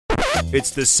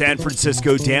It's the San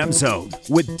Francisco Dam Zone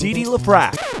with Didi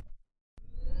LaFrac.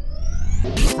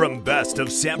 From Best of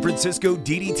San Francisco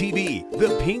DDTV,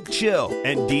 The Pink Chill,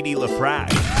 and Didi LaFrac.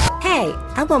 Hey,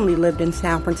 I've only lived in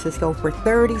San Francisco for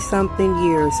 30-something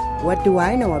years. What do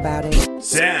I know about it?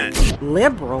 San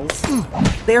Liberals?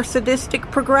 They're sadistic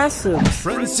progressives.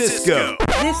 Francisco.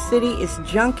 This city is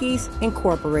Junkies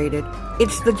Incorporated.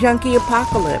 It's the junkie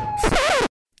apocalypse.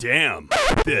 Damn,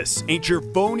 this ain't your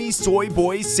phony soy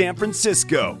boy San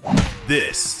Francisco.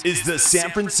 This is the San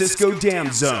Francisco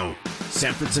Dam Zone.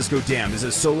 San Francisco Dam is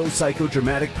a solo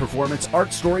psychodramatic performance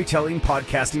art storytelling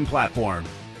podcasting platform.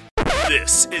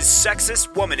 This is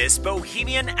sexist, womanist,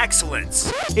 bohemian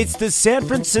excellence. It's the San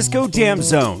Francisco Dam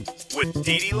Zone with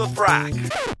Didi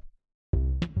LaFrac.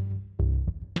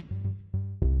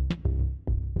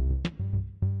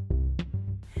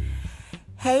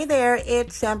 Hey there,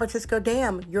 it's San Francisco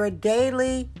Dam, your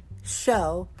daily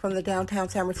show from the downtown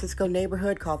San Francisco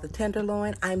neighborhood called the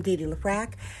Tenderloin. I'm Didi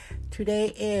LaFrac. Today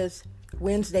is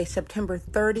Wednesday, September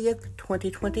 30th,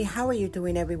 2020. How are you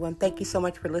doing, everyone? Thank you so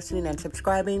much for listening and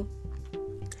subscribing.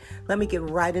 Let me get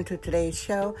right into today's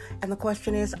show. And the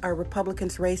question is, are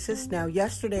Republicans racist? Now,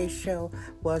 yesterday's show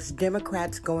was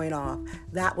Democrats going off.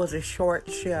 That was a short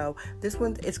show. This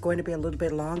one is going to be a little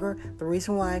bit longer. The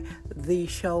reason why the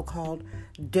show called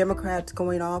Democrats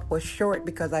going off was short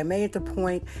because I made the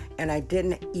point and I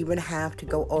didn't even have to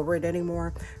go over it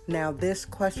anymore. Now, this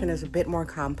question is a bit more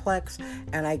complex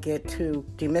and I get to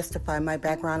demystify my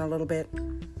background a little bit.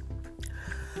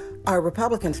 Are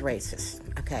Republicans racist?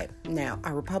 Okay, now,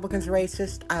 are Republicans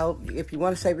racist? If you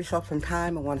want to save yourself some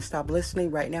time and want to stop listening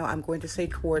right now, I'm going to say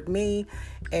toward me,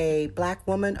 a black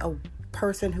woman, a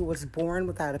person who was born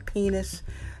without a penis,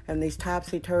 in these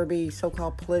topsy-turvy,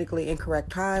 so-called politically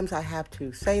incorrect times, I have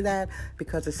to say that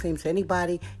because it seems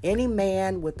anybody, any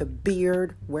man with a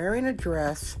beard wearing a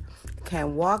dress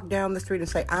can walk down the street and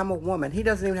say, I'm a woman. He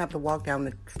doesn't even have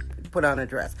to put on a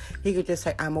dress. He could just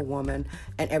say, I'm a woman,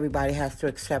 and everybody has to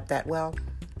accept that. Well,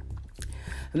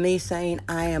 me saying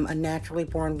I am a naturally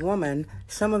born woman,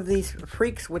 some of these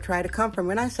freaks would try to come from.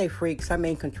 When I say freaks, I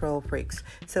mean control freaks.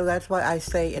 So that's why I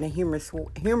say in a humorous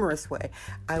way,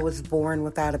 I was born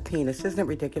without a penis. Isn't it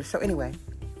ridiculous? So anyway,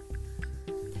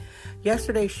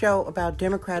 yesterday's show about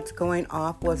Democrats going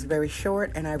off was very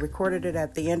short, and I recorded it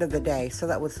at the end of the day. So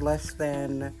that was less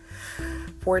than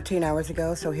 14 hours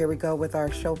ago. So here we go with our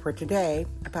show for today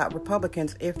about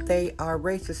Republicans, if they are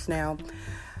racist. Now,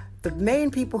 the main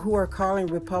people who are calling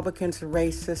Republicans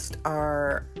racist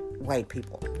are white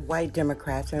people, white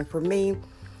Democrats. And for me,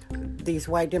 these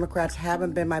white Democrats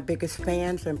haven't been my biggest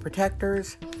fans and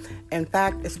protectors. In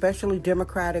fact, especially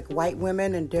Democratic white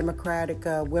women and Democratic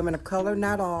women of color,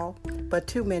 not all, but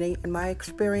too many, in my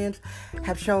experience,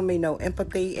 have shown me no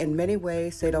empathy in many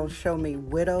ways. They don't show me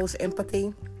widows'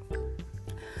 empathy.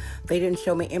 They didn't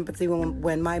show me empathy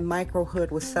when my microhood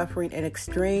was suffering an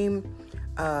extreme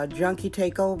junkie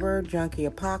takeover, junkie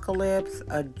apocalypse,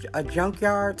 a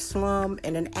junkyard slum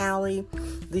in an alley.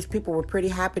 These people were pretty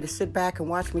happy to sit back and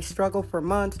watch me struggle for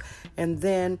months. And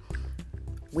then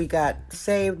we got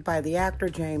saved by the actor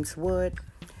James Woods.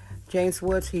 James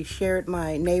Woods, he shared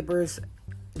my neighbor's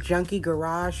junkie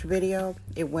garage video.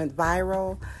 It went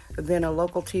viral. Then a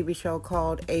local TV show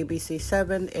called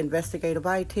ABC7 Investigative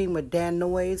I-Team with Dan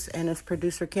Noyes and his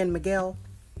producer Ken Miguel.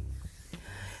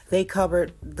 They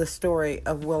covered the story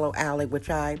of Willow Alley, which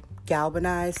I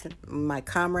galvanized, my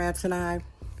comrades and I.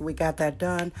 We got that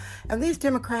done. And these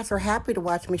Democrats are happy to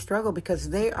watch me struggle because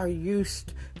they are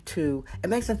used to, it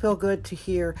makes them feel good to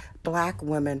hear black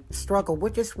women struggle,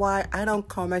 which is why I don't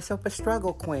call myself a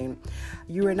struggle queen.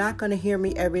 You are not going to hear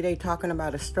me every day talking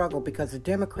about a struggle because the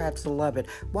Democrats love it.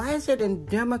 Why is it in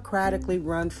democratically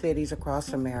run cities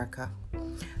across America,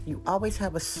 you always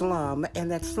have a slum,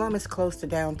 and that slum is close to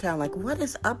downtown? Like, what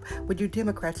is up with you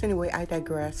Democrats? Anyway, I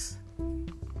digress.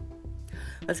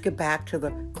 Let's get back to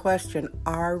the question,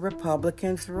 are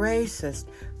Republicans racist?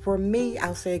 For me,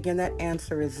 I'll say again, that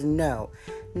answer is no.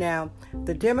 Now,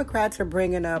 the Democrats are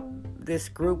bringing up this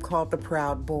group called the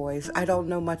Proud Boys. I don't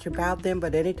know much about them,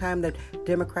 but anytime that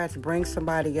Democrats bring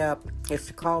somebody up, it's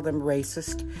to call them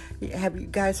racist. Have you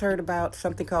guys heard about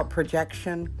something called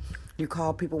projection? You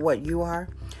call people what you are.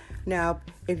 Now,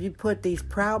 if you put these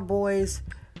Proud Boys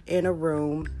in a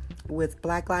room with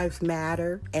Black Lives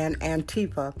Matter and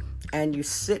Antifa, and you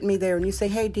sit me there and you say,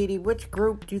 hey, Didi, which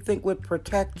group do you think would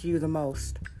protect you the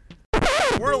most?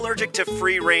 We're allergic to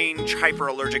free-range,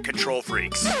 hyper-allergic control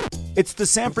freaks. It's the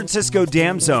San Francisco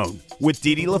Dam Zone with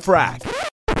Didi LaFrac.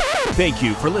 Thank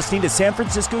you for listening to San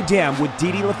Francisco Dam with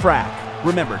Didi LaFrac.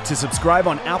 Remember to subscribe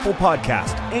on Apple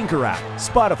Podcast, Anchor app,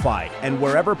 Spotify, and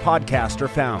wherever podcasts are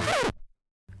found.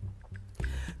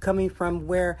 coming from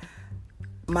where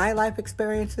my life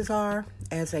experiences are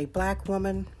as a black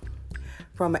woman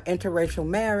from an interracial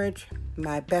marriage.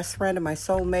 My best friend and my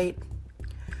soulmate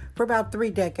for about 3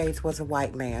 decades was a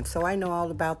white man. So I know all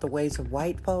about the ways of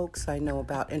white folks. I know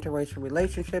about interracial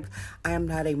relationships. I am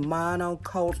not a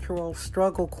monocultural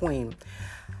struggle queen.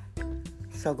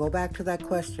 So go back to that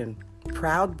question.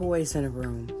 Proud Boys in a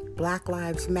room. Black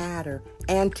Lives Matter.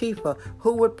 Antifa.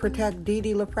 Who would protect Dee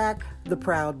LaFrac? The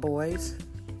Proud Boys.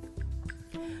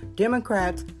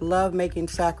 Democrats love making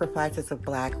sacrifices of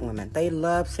black women. They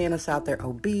love seeing us out there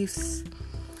obese,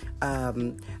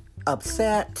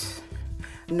 upset,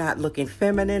 not looking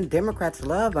feminine. Democrats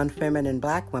love unfeminine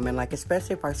black women, like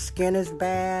especially if our skin is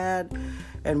bad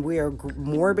and we are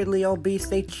morbidly obese.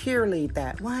 They cheerlead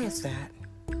that. Why is that?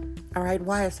 All right,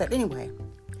 why is that? Anyway,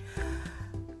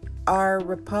 are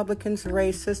Republicans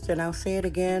racist? And I'll say it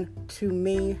again, to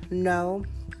me, no.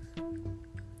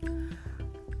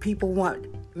 People want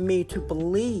me to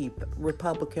believe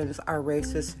Republicans are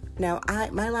racist. Now,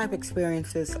 my life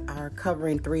experiences are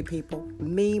covering 3 people,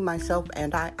 me, myself,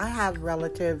 and I. I have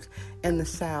relatives in the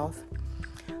South,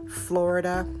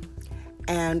 Florida,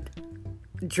 and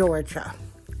Georgia.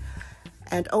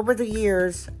 And over the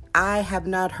years, I have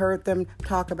not heard them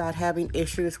talk about having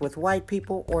issues with white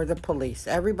people or the police.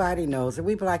 Everybody knows, and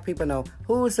we black people know,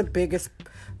 who is the biggest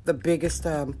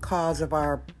cause of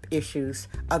our issues?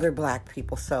 Other black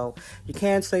people. So you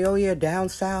can't say, oh yeah, down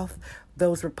south,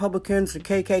 those Republicans, the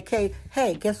KKK.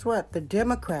 Hey, guess what? The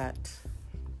Democrats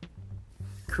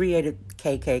created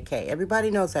KKK.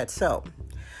 Everybody knows that. So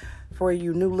for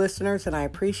you new listeners, and I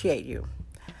appreciate you,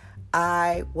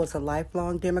 I was a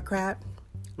lifelong Democrat.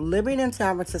 Living in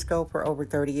San Francisco for over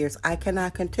 30 years, I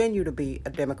cannot continue to be a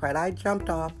Democrat. I jumped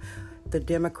off the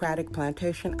Democratic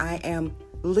plantation. I am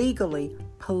legally,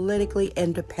 politically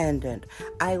independent.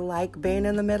 I like being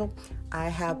in the middle.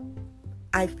 I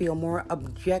feel more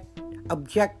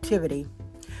objectivity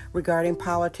regarding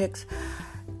politics.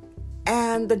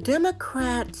 And the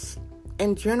Democrats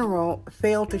in general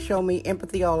fail to show me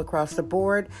empathy all across the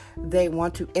board. They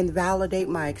want to invalidate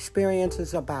my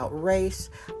experiences about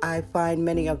race. I find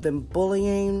many of them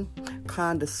bullying,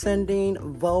 condescending,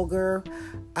 vulgar.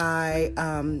 I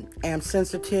am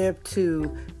sensitive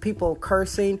to people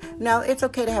cursing. Now, it's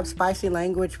okay to have spicy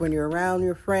language when you're around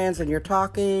your friends and you're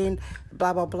talking,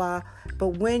 blah, blah, blah.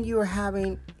 But when you're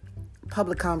having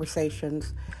public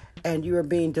conversations and you are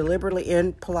being deliberately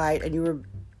impolite and you are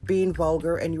being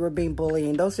vulgar and you are being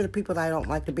bullying, those are the people that I don't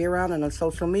like to be around. And on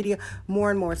social media,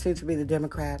 more and more seems to be the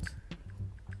Democrats.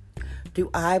 Do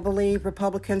I believe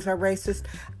Republicans are racist?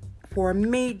 For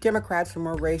me, Democrats are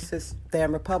more racist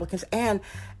than Republicans. And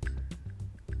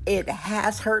it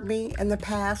has hurt me in the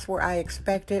past where I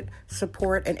expected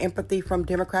support and empathy from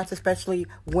Democrats, especially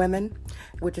women,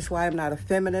 which is why I'm not a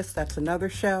feminist. That's another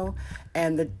show.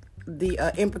 And the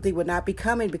empathy would not be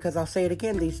coming because I'll say it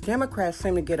again, these Democrats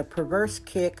seem to get a perverse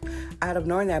kick out of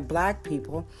knowing that black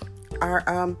people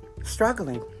are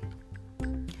struggling.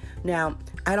 Now,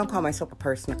 I don't call myself a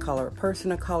person of color. A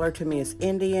person of color to me is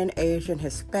Indian, Asian,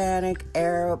 Hispanic,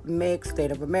 Arab, mixed,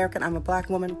 Native American. I'm a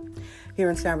black woman here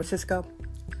in San Francisco.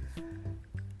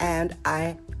 And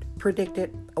I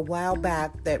predicted a while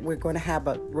back that we're going to have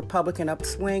a Republican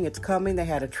upswing. It's coming. They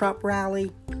had a Trump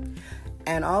rally.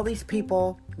 And all these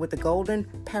people with the golden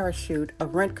parachute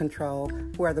of rent control,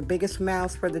 who are the biggest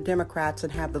mouths for the Democrats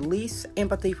and have the least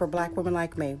empathy for black women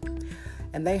like me,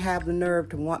 and they have the nerve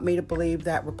to want me to believe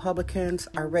that Republicans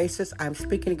are racist. I'm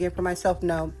speaking again for myself.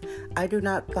 No, I do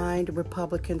not find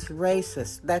Republicans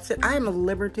racist. That's it. I'm a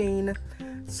libertine,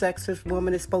 sexist,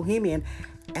 womanist, bohemian,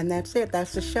 and that's it.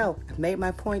 That's the show. I've made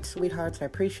my point, sweethearts. I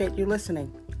appreciate you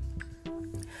listening.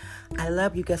 I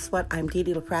love you. Guess what? I'm Dee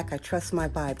LaFrac. I trust my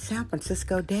vibe. San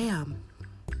Francisco, damn.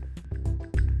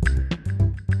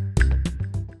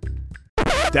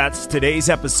 That's today's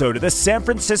episode of the San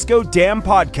Francisco Damn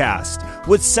Podcast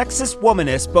with sexist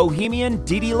womanist bohemian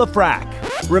Dee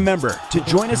LaFrac. Remember to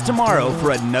join us tomorrow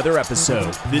for another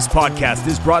episode. This podcast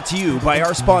is brought to you by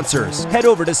our sponsors. Head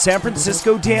over to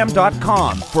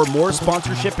sanfranciscodam.com for more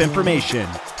sponsorship information.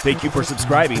 Thank you for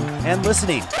subscribing and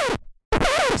listening.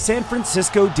 San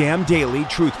Francisco Damn Daily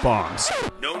Truth Bombs.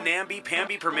 No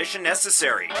namby-pamby permission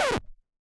necessary.